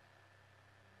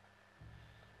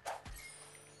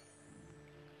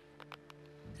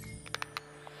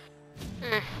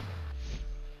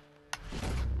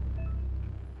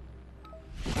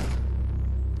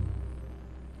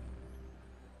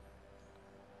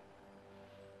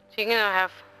 So you're gonna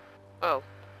have... Oh.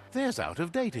 There's out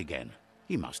of date again.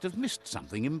 He must have missed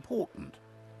something important.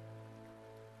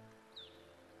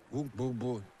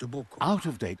 Out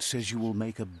of date says you will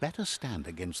make a better stand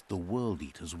against the World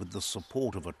Eaters with the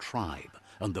support of a tribe,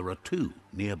 and there are 2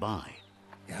 nearby.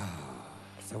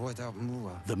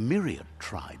 The Myriad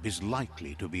tribe is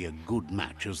likely to be a good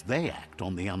match as they act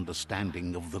on the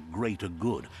understanding of the greater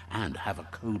good and have a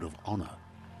code of honor.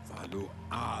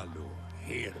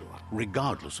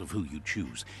 Regardless of who you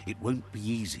choose, it won't be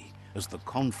easy, as the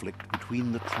conflict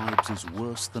between the tribes is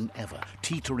worse than ever,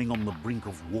 teetering on the brink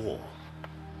of war.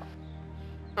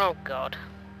 Oh god.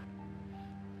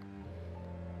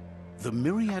 The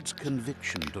Myriad's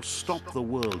conviction to stop the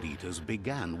World Eaters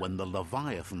began when the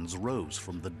Leviathans rose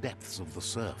from the depths of the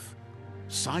surf.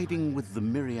 Siding with the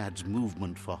Myriad's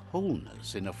movement for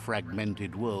wholeness in a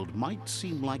fragmented world might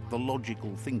seem like the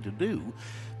logical thing to do,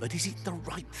 but is it the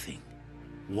right thing?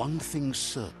 One thing's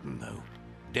certain, though.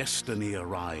 Destiny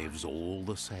arrives all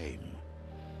the same.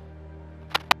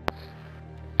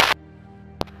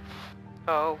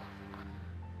 Oh.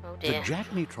 Oh The dear.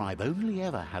 Jagni tribe only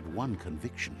ever had one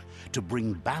conviction: to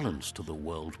bring balance to the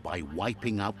world by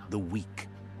wiping out the weak.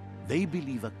 They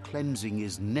believe a cleansing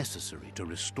is necessary to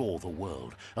restore the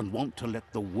world, and want to let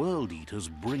the World Eaters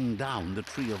bring down the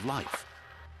Tree of Life.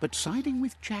 But siding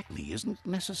with Jagni isn't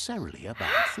necessarily a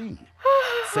bad thing.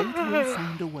 Fate will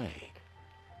find a way.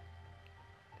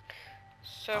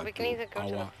 So we can either go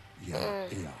to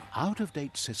the... Out of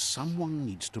date says someone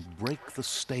needs to break the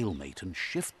stalemate and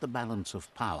shift the balance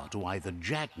of power to either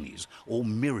Jagni's or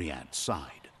Myriad's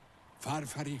side.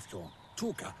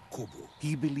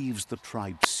 He believes the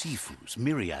tribe Sifus,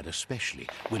 Myriad especially,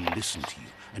 will listen to you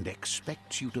and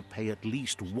expects you to pay at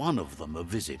least one of them a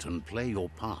visit and play your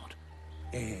part.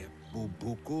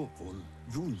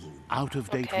 Out of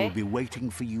date will be waiting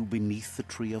for you beneath the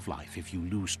Tree of Life if you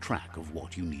lose track of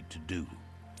what you need to do.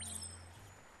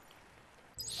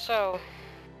 So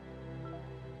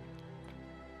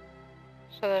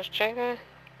there's Jenga,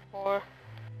 or...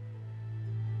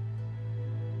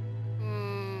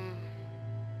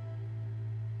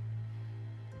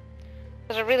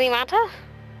 Does it really matter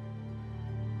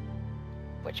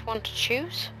which one to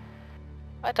choose?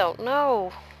 I don't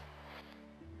know.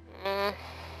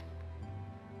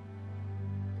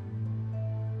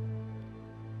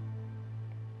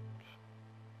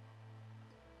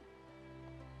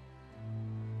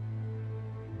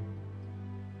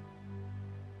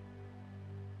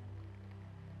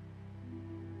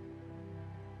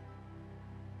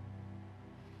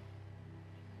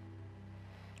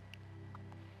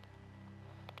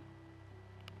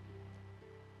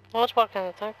 Well, let's walk down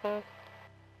the tank now.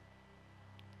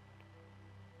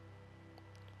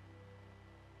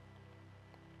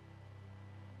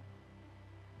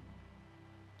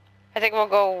 I think we'll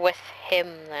go with him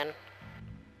then.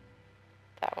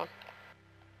 That one.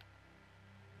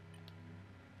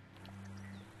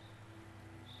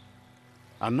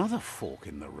 Another fork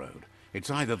in the road. It's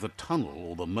either the tunnel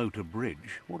or the motor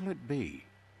bridge. What'll it be?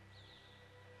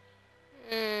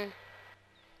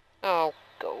 Oh,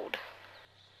 gold.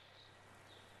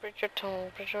 Bridge or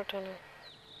tunnel, bridge or tunnel.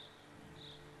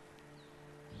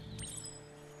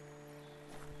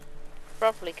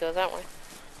 Probably go that way.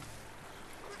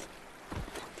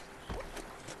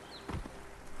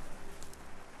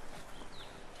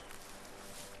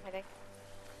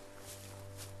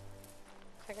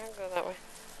 I can't go that way.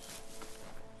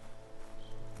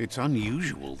 It's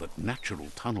unusual that natural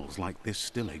tunnels like this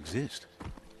still exist.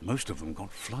 Most of them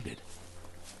got flooded.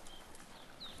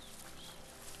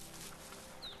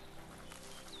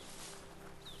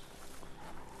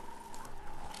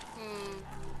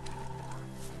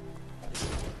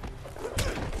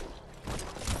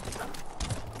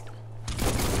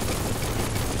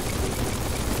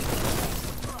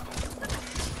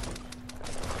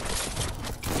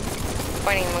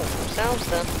 Fighting amongst themselves,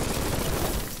 then.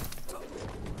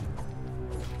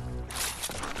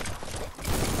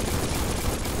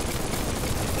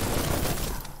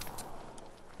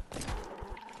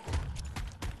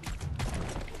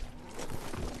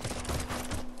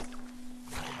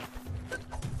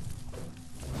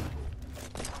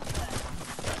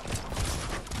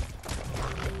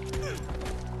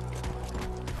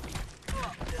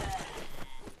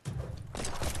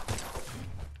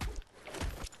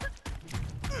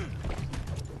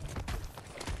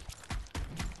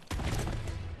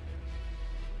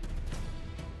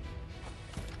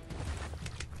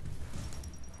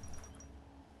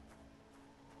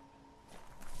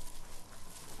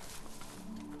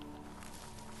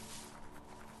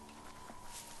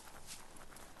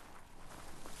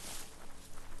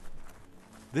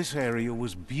 This area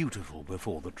was beautiful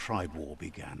before the tribe war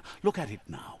began. Look at it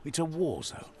now. It's a war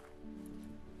zone.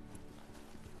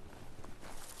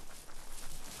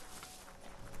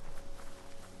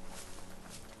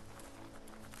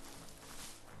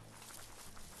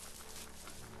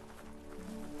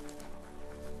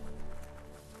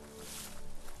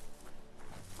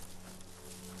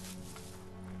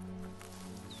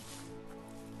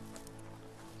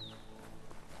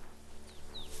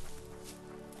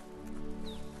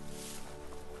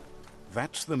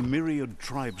 That's the Myriad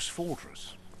tribe's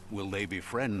fortress. Will they be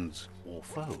friends or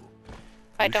foe?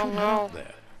 I don't know.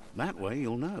 There. That way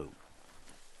you'll know.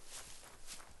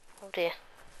 Oh dear.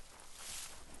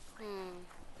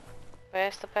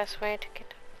 Where's the best way to get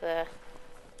up there?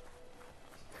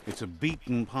 It's a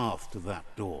beaten path to that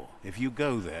door. If you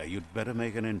go there, you'd better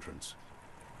make an entrance.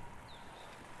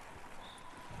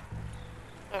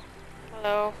 Oh,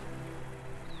 hello.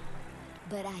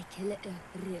 But I can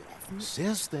realize.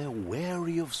 Says they're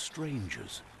wary of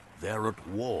strangers. They're at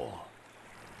war.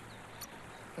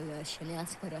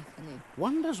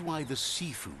 Wonders why the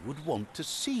Sifu would want to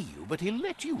see you, but he'll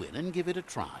let you in and give it a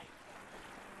try.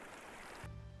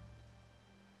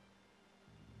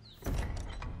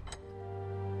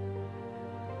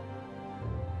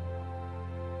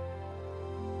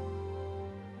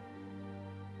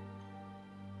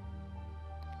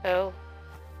 Oh.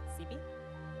 Sipi?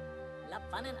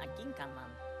 Lapanen agin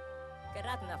kanman.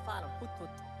 Karatna fal putut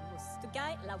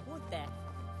mustugai la wute.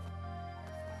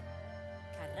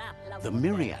 The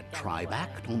Myriad tribe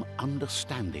act on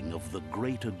understanding of the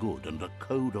greater good and a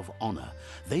code of honor.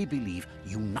 They believe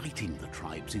uniting the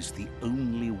tribes is the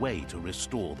only way to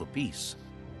restore the peace.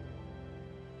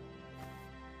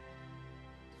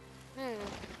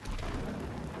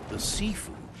 The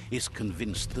Sifu is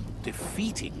convinced that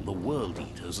defeating the World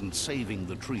Eaters and saving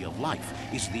the Tree of Life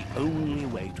is the only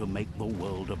way to make the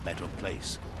world a better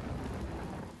place.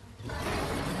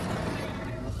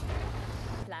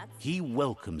 He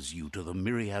welcomes you to the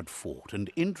Myriad Fort and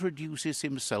introduces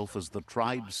himself as the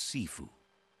tribe's Sifu.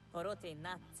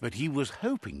 But he was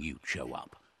hoping you'd show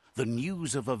up. The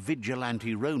news of a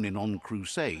vigilante Ronin on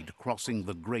crusade crossing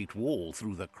the Great Wall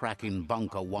through the crack in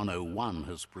Bunker 101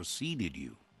 has preceded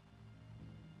you.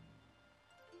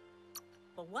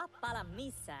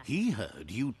 He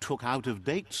heard you took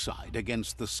out-of-date side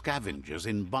against the scavengers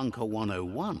in Bunker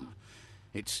 101.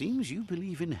 It seems you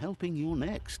believe in helping your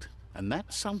next, and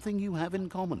that's something you have in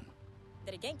common.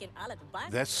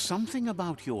 There's something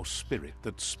about your spirit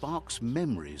that sparks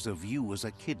memories of you as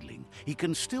a kidling. He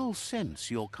can still sense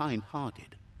you're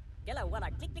kind-hearted.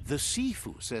 The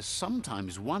Sifu says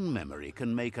sometimes one memory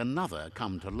can make another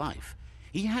come to life.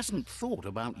 He hasn't thought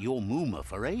about your Muma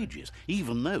for ages,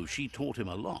 even though she taught him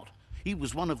a lot. He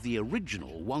was one of the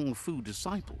original Wang Fu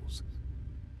disciples.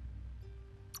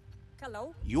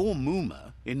 Hello? Your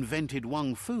Muma invented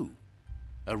Wang Fu.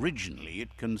 Originally,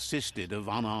 it consisted of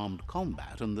unarmed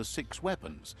combat and the 6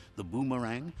 weapons: the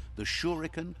boomerang, the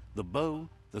shuriken, the bow,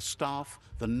 the staff,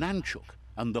 the nunchuk,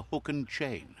 and the hook and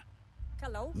chain.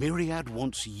 Hello? Myriad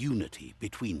wants unity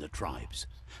between the tribes.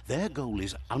 Their goal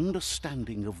is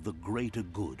understanding of the greater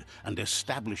good and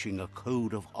establishing a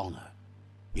code of honor.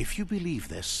 If you believe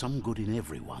there's some good in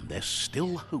everyone, there's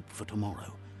still hope for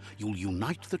tomorrow. You'll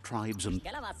unite the tribes and...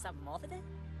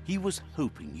 He was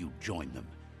hoping you'd join them.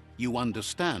 You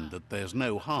understand that there's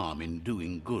no harm in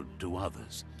doing good to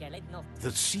others. The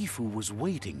Sifu was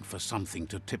waiting for something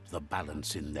to tip the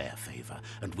balance in their favor,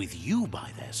 and with you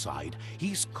by their side,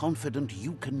 he's confident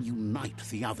you can unite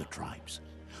the other tribes.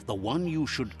 The one you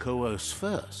should coerce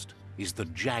first is the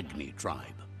Jagni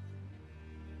tribe.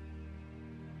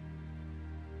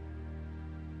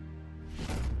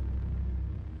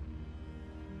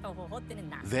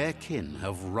 Their kin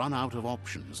have run out of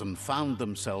options and found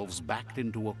themselves backed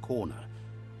into a corner.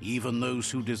 Even those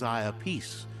who desire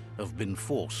peace have been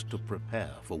forced to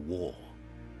prepare for war.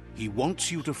 He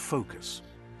wants you to focus.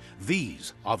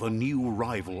 These are the new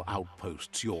rival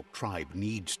outposts your tribe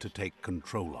needs to take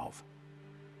control of.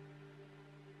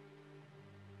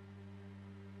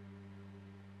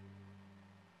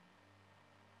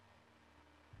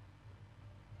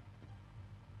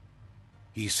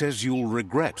 He says you'll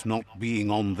regret not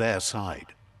being on their side.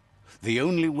 The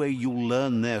only way you'll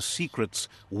learn their secrets,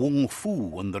 Wung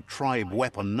Fu and the tribe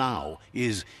weapon now,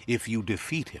 is if you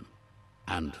defeat him.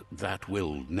 And that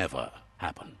will never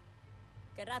happen.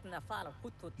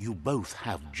 You both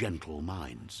have gentle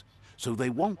minds, so they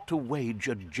want to wage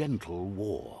a gentle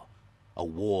war. A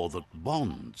war that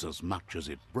bonds as much as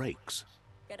it breaks.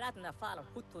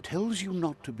 Tells you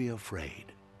not to be afraid.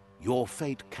 Your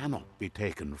fate cannot be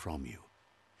taken from you.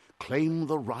 Claim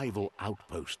the rival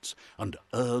outposts and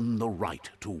earn the right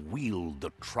to wield the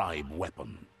tribe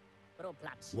weapon.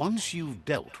 Once you've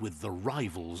dealt with the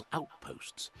rival's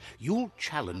outposts, you'll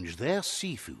challenge their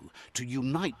Sifu to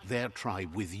unite their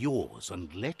tribe with yours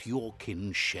and let your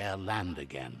kin share land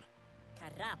again.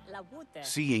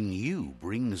 Seeing you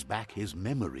brings back his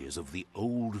memories of the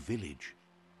old village.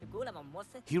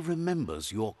 He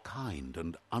remembers your kind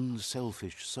and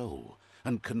unselfish soul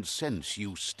and can sense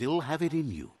you still have it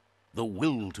in you. The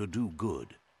will to do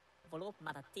good.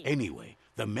 Anyway,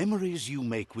 the memories you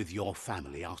make with your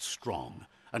family are strong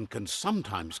and can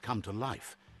sometimes come to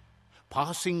life.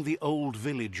 Passing the old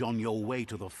village on your way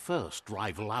to the first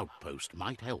rival outpost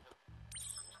might help.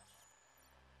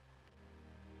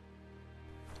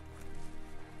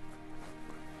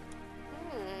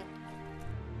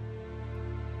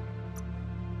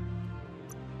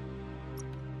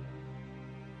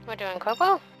 We're doing quite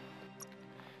well.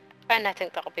 And I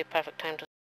think that'll be a perfect time to